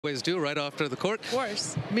always do right after the court. Of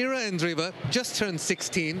course. Mira Andreeva just turned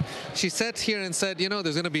 16. She sat here and said, you know,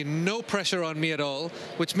 there's going to be no pressure on me at all,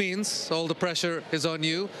 which means all the pressure is on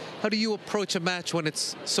you. How do you approach a match when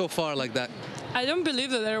it's so far like that? I don't believe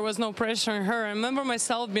that there was no pressure on her. I remember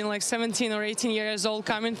myself being like 17 or 18 years old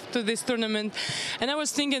coming to this tournament, and I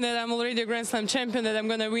was thinking that I'm already a Grand Slam champion, that I'm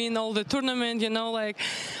going to win all the tournament, you know, like,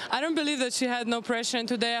 I don't believe that she had no pressure, and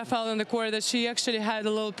today I felt on the court that she actually had a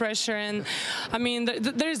little pressure, and I mean,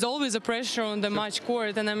 there's always a pressure on the match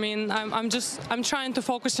court, and I mean, I'm trying to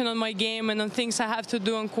focus in on my game and on things I have to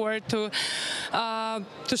do on court to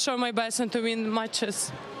show my best and to win matches.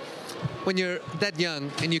 When you're that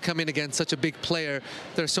young and you come in against such a big player,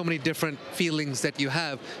 there are so many different feelings that you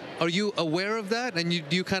have. Are you aware of that? And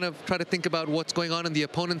do you kind of try to think about what's going on in the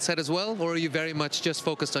opponent's side as well? Or are you very much just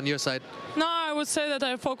focused on your side? No, I would say that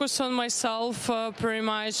I focus on myself pretty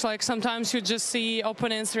much. Like sometimes you just see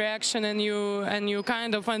opponent's reaction and you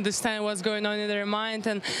kind of understand what's going on in their mind.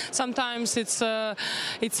 And sometimes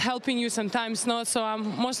it's helping you, sometimes not. So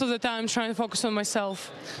I'm most of the time trying to focus on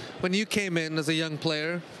myself. When you came in as a young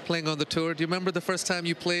player playing on the tour, do you remember the first time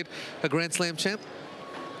you played a Grand Slam champ?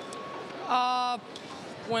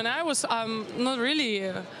 When I was, not really.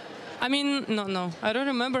 I mean, no, I don't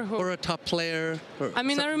remember who. Or a top player? I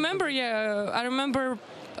mean, I remember, yeah, I remember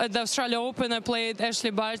at the Australia Open I played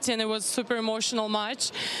Ashley Barty, and it was a super emotional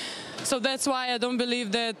match. So that's why I don't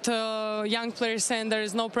believe that young players saying there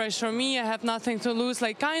is no pressure on me, I have nothing to lose.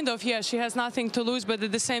 Like, kind of, yeah, she has nothing to lose, but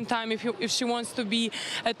at the same time, if she wants to be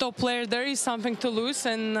a top player, there is something to lose.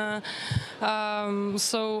 And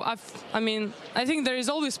so, I mean, I think there is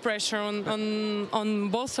always pressure on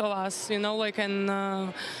both of us, you know, like, and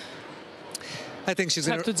I think she's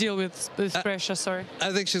going to deal with this pressure, sorry.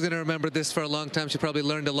 I think she's going to remember this for a long time. She probably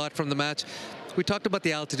learned a lot from the match. We talked about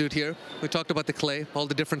the altitude here. We talked about the clay, all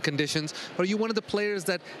the different conditions. Are you one of the players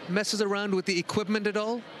that messes around with the equipment at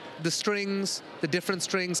all? The strings, the different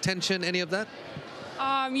strings, tension, any of that?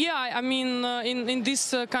 Yeah, I mean, in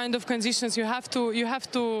this kind of conditions, you have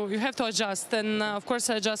to adjust, and of course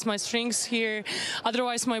I adjust my strings here.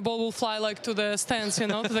 Otherwise, my ball will fly like to the stands, you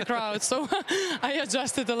know, to the crowd. So I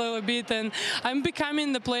adjusted a little bit, and I'm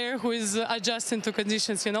becoming the player who is adjusting to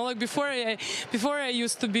conditions. You know, like before I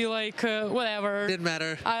used to be like whatever. Didn't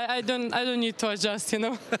matter. I don't need to adjust, you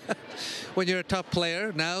know. When you're a top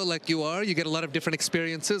player now, like you are, you get a lot of different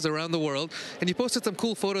experiences around the world, and you posted some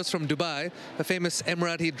cool photos from Dubai, a famous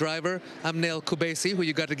Emirati driver, Amnel Kubaisi, who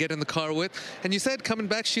you got to get in the car with. And you said coming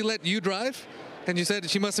back, she let you drive? And you said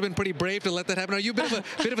she must have been pretty brave to let that happen. Are you a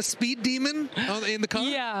bit of a speed demon in the car?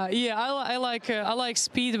 Yeah. I like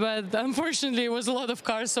speed, but unfortunately it was a lot of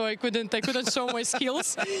cars, so I couldn't show my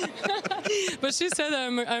skills. But she said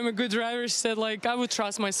I'm a good driver. She said, like, I would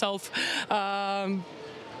trust myself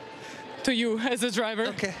to you as a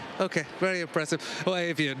driver. Okay, very impressive. Well,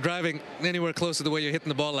 if you're driving anywhere close to the way you're hitting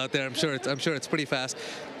the ball out there, I'm sure it's pretty fast.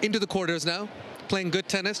 Into the quarters now. Playing good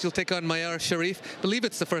tennis, you'll take on Mayar Sharif. Believe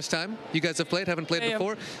it's the first time you guys have played, haven't played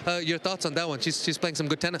before. Your thoughts on that one? She's playing some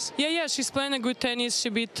good tennis. Yeah, she's playing a good tennis. She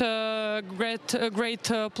beat great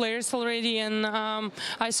players already, and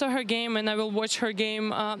I saw her game, and I will watch her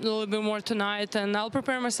game a little bit more tonight, and I'll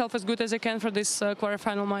prepare myself as good as I can for this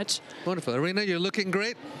quarterfinal match. Wonderful. Aryna, you're looking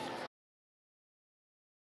great.